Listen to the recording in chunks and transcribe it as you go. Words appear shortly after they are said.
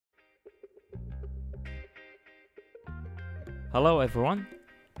Hello everyone,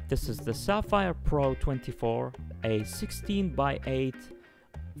 this is the Saffire Pro 24, a 16 by 8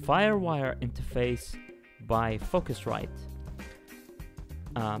 Firewire interface by Focusrite.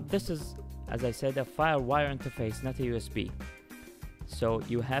 This is, as I said, a Firewire interface, not a USB. So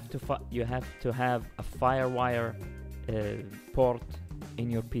you have to have a Firewire port in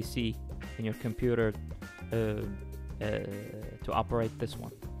your PC, in your computer, to operate this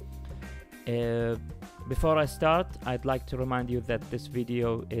one. Before I start, I'd like to remind you that this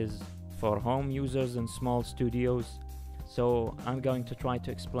video is for home users and small studios, so I'm going to try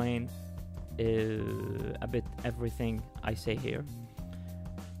to explain a bit everything I say here.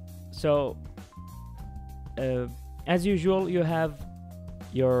 So as usual, you have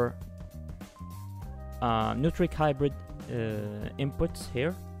your Nutric hybrid inputs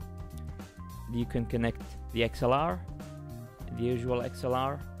here. You can connect the XLR, the usual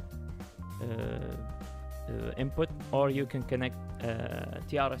XLR input, or you can connect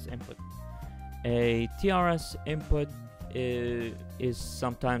TRS input. A TRS input is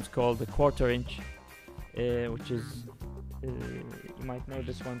sometimes called a 1/4 inch, which is you might know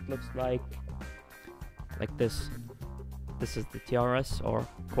this one. It looks like this. This is the TRS or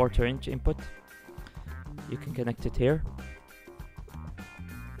 1/4 inch input. You can connect it here.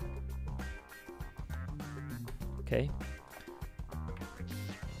 Okay.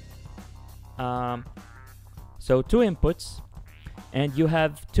 So two inputs, and you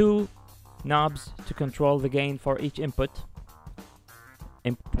have two knobs to control the gain for each input.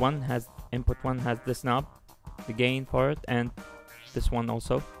 Input one has this knob, the gain for it, and this one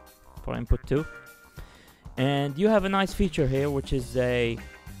also for input 2. And you have a nice feature here, which is a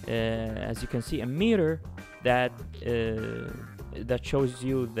as you can see, a meter that that shows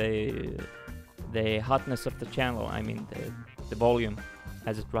you the hotness of the channel. I mean the volume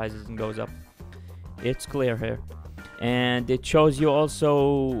as it rises and goes up. It's clear here, and it shows you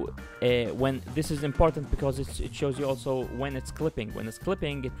also when this is important because it shows you also when it's clipping. When it's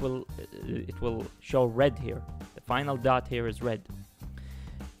clipping, it will show red here. The final dot here is red.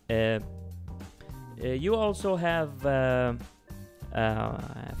 You also have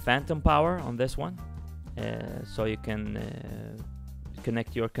phantom power on this one, so you can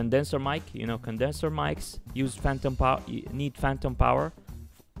connect your condenser mic. You know, condenser mics use phantom power. Need phantom power,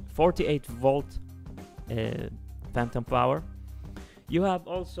 48 volt phantom power. You have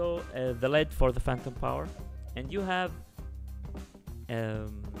also the LED for the phantom power, and you have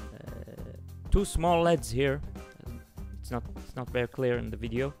two small LEDs here. It's not very clear in the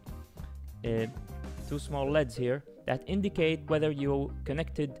video. Two small LEDs here that indicate whether you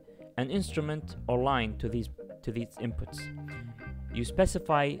connected an instrument or line to these inputs. You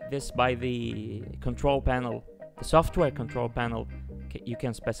specify this by the control panel, the software control panel. You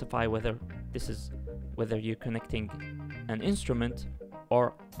can specify whether you're connecting an instrument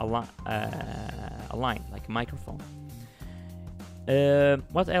or a line, like a microphone.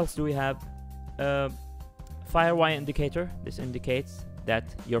 What else do we have? Firewire indicator. This indicates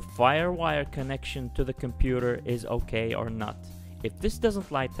that your Firewire connection to the computer is okay or not. If this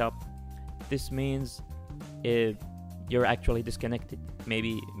doesn't light up, this means you're actually disconnected.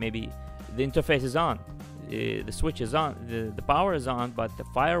 Maybe the interface is on, the switch is on, the power is on, but the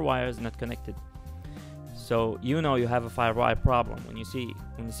Firewire is not connected. So you know you have a Firewire problem when you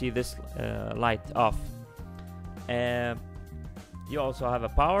see this light off. You also have a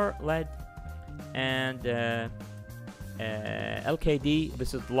power LED and LKD.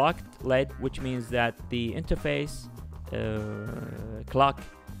 This is locked LED, which means that the interface clock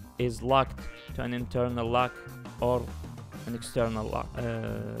is locked to an internal lock or an external lock,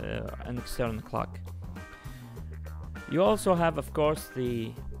 an external clock. You also have, of course,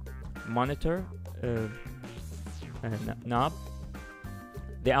 the monitor knob,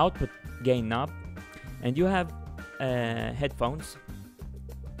 the output gain knob, and you have headphones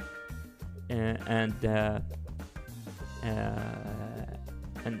and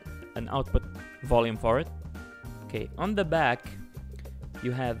an output volume for it. Okay, on the back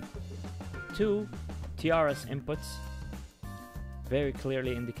you have two TRS inputs, very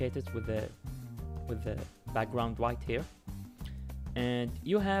clearly indicated with the background white here, and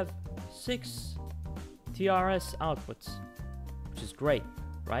you have 6 TRS outputs, which is great,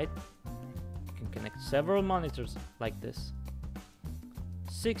 right? You can connect several monitors like this.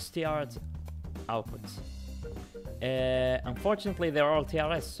 6 TRS outputs. Unfortunately, they're all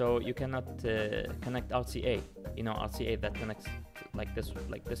TRS, so you cannot connect RCA. You know, RCA that connects like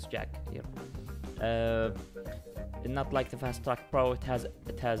this jack here. Not like the Fast Track Pro. It has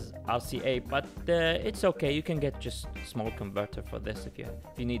RCA, but it's okay. You can get just small converter for this if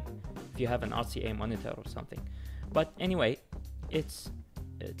you have an RCA monitor or something. But anyway, it's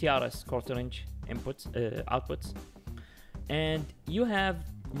TRS quarter-inch inputs, outputs, and you have.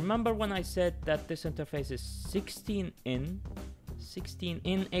 Remember when I said that this interface is 16 in,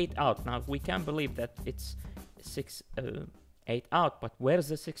 8 out. Now we can't believe that it's 8 out, but where's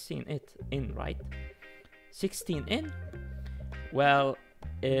the 16 in, right? 16 in? Well,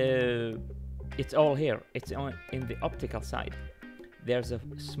 it's all here. It's in the optical side. There's a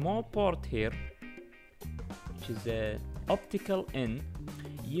small port here, which is a optical in.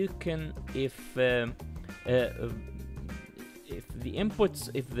 You can, if the inputs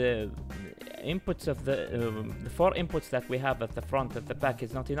of the 4 inputs that we have at the front at the back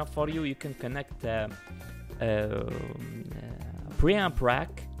is not enough for you, you can connect preamp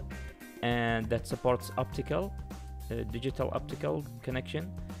rack, and that supports optical, digital optical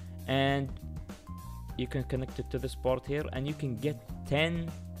connection, and you can connect it to this port here, and you can get 10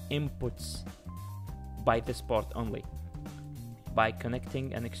 inputs by this port only by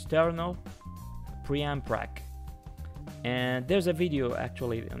connecting an external preamp rack. And there's a video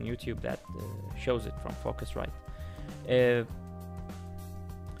actually on YouTube that shows it from Focusrite.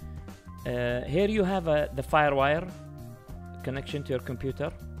 Here you have the Firewire connection to your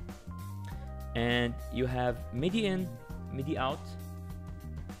computer, and you have MIDI in, MIDI out,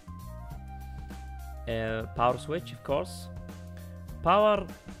 power switch, of course, power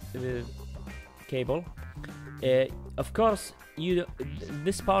cable. Of course,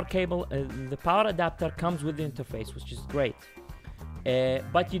 this power cable, the power adapter comes with the interface, which is great.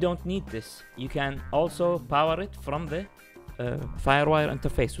 But you don't need this. You can also power it from the Firewire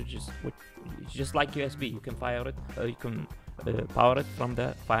interface, which is just like USB. You can fire it, you can power it from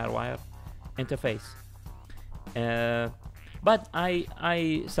the Firewire interface. But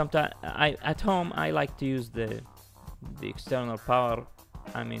I sometimes at home I like to use the external power.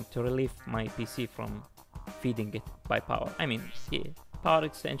 I mean, to relieve my PC from feeding it by power. I mean, yeah, power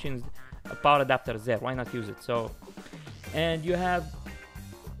extensions, a power adapter is there. Why not use it? So, and you have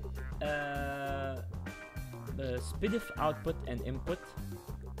the SPDIF output and input.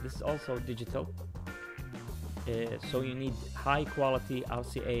 This is also digital. So you need high quality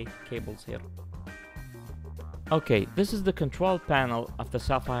RCA cables here. Okay, this is the control panel of the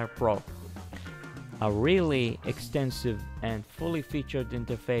Saffire Pro. A really extensive and fully featured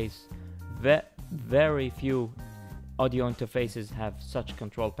interface. Very few audio interfaces have such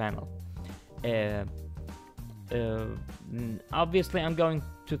control panel. Obviously, I'm going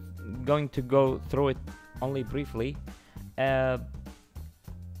to go through it only briefly. As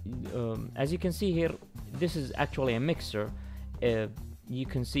you can see here, this is actually a mixer. You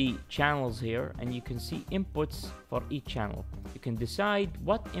can see channels here, and you can see inputs for each channel. You can decide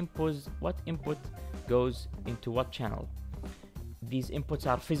what input goes into what channel. These inputs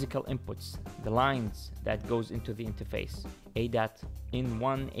are physical inputs, the lines that goes into the interface. ADAT in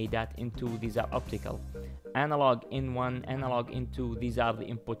 1, ADAT in 2, these are optical. Analog in 1, analog in 2, these are the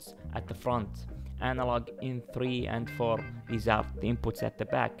inputs at the front. Analog in 3 and 4, these are the inputs at the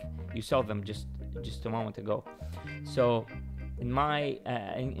back. You saw them just a moment ago. So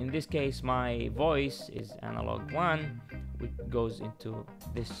in this case, my voice is analog 1, which goes into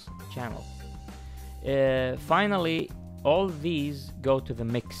this channel. Finally, all these go to the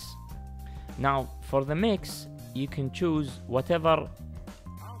mix. Now, for the mix, you can choose whatever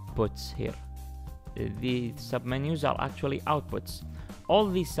outputs here. The submenus are actually outputs. All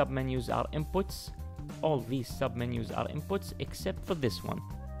these submenus are inputs. All these submenus are inputs except for this one.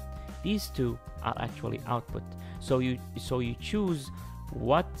 These two are actually output. So you choose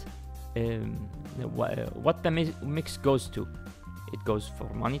what the mix goes to. It goes for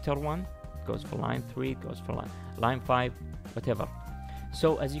monitor 1, it goes for line 3, it goes for line 5, whatever.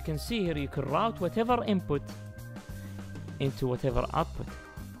 So as you can see here, you can route whatever input into whatever output,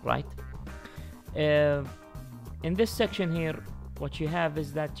 right? In this section here, what you have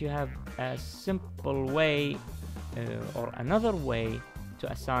is that you have a simple way or another way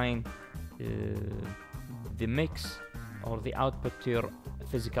to assign the mix or the output to your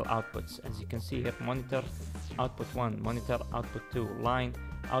physical outputs. As you can see here, monitor output 1, monitor output 2, line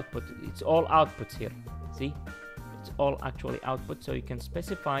output. It's all outputs here. See, it's all actually output, so you can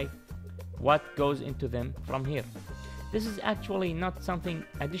specify what goes into them from here. This is actually not something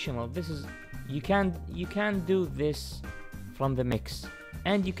additional. This is you can do this from the mix,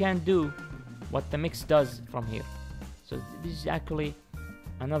 and you can do what the mix does from here. So this is actually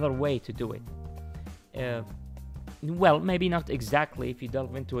another way to do it. Well, maybe not exactly. If you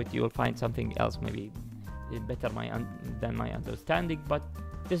delve into it, you will find something else, maybe better than my understanding, but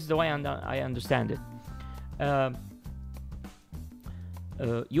this is the way I understand it.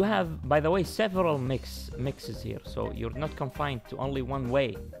 You have, by the way, several mixes here, so you're not confined to only one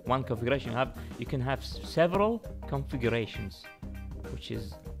configuration. You can have several configurations, which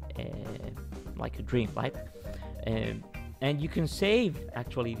is like a dream, right? And you can save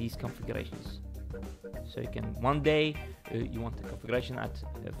actually these configurations. So you can one day you want a configuration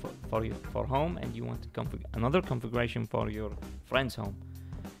for home, and you want another configuration for your friend's home.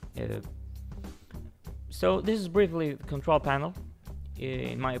 So this is briefly the control panel.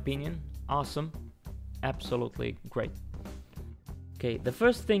 In my opinion, awesome, absolutely great. Okay, the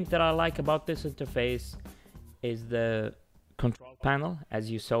first thing that I like about this interface is the control panel,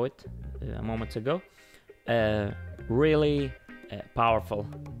 as you saw it a moment ago. Really powerful,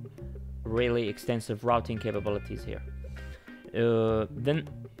 really extensive routing capabilities here. Then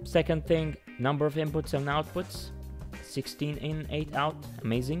second thing, number of inputs and outputs, 16 in, 8 out,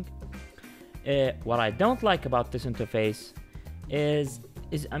 amazing. What I don't like about this interface is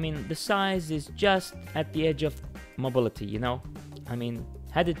I mean, the size is just at the edge of mobility, you know. I mean,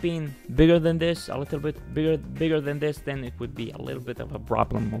 had it been bigger than this, a little bit bigger than this, then it would be a little bit of a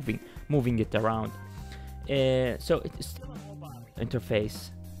problem moving it around. So it's still a mobile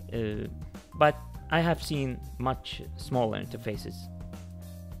interface, but I have seen much smaller interfaces.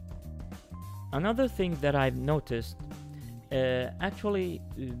 Another thing that I've noticed, actually,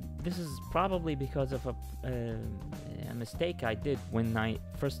 this is probably because of a mistake I did when I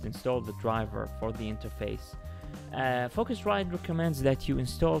first installed the driver for the interface. Focusrite recommends that you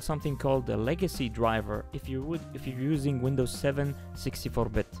install something called a legacy driver if you're using Windows 7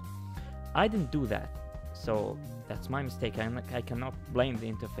 64-bit. I didn't do that, so that's my mistake. I cannot blame the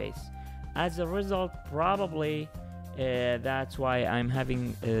interface. As a result, probably that's why I'm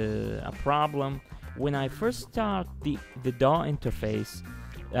having a problem when I first start the DAW interface.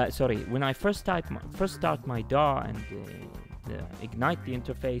 When I first start my DAW and ignite the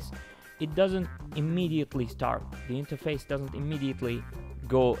interface, it doesn't immediately start. The interface doesn't immediately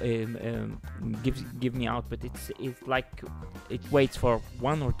go give me output. It's like it waits for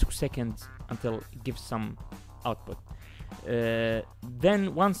 1 or 2 seconds until it gives some output.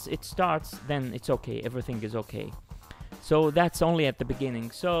 Then once it starts, then it's okay. Everything is okay. So that's only at the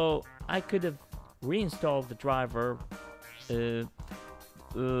beginning. So I could have reinstalled the driver.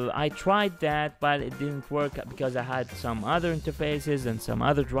 I tried that, but it didn't work because I had some other interfaces and some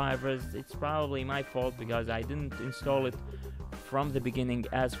other drivers. It's probably my fault because I didn't install it from the beginning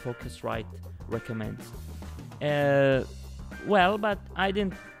as Focusrite recommends. Well, but I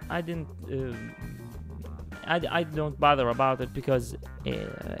don't bother about it because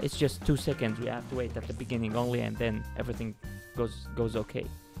it's just 2 seconds. We have to wait at the beginning only, and then everything goes okay.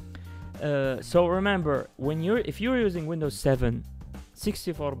 So remember, if you're using Windows 7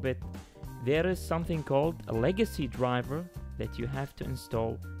 64-bit, there is something called a legacy driver that you have to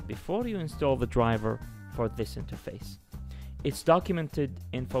install before you install the driver for this interface. It's documented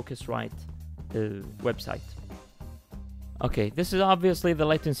in Focusrite website. Okay, this is obviously the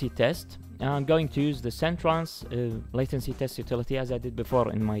latency test. I'm going to use the Centron's latency test utility as I did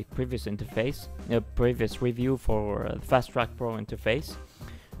before in my previous interface, previous review for the Fast-Track Pro interface.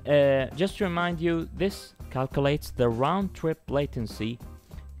 Just to remind you, this calculates the round-trip latency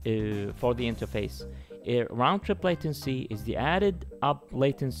for the interface. Round-trip latency is the added up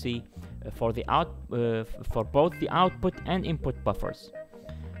latency for both the output and input buffers.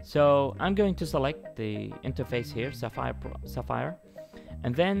 So I'm going to select the interface here, Saffire,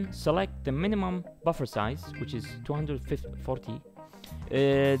 and then select the minimum buffer size, which is 240.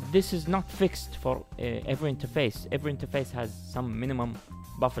 This is not fixed for every interface. Every interface has some minimum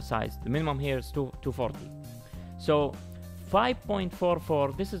buffer size. The minimum here is 240. So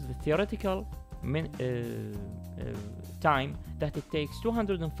 5.44, this is the theoretical time that it takes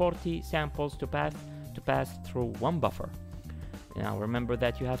 240 samples to pass through one buffer. Now remember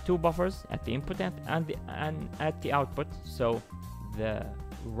that you have 2 buffers at the input and at the output, so the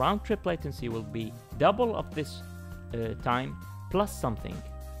round-trip latency will be double of this time plus something.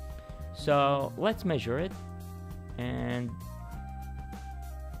 So let's measure it and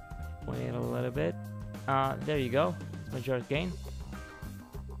wait a little bit. There you go. Let's measure it again.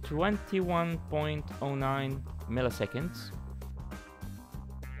 21.09 milliseconds.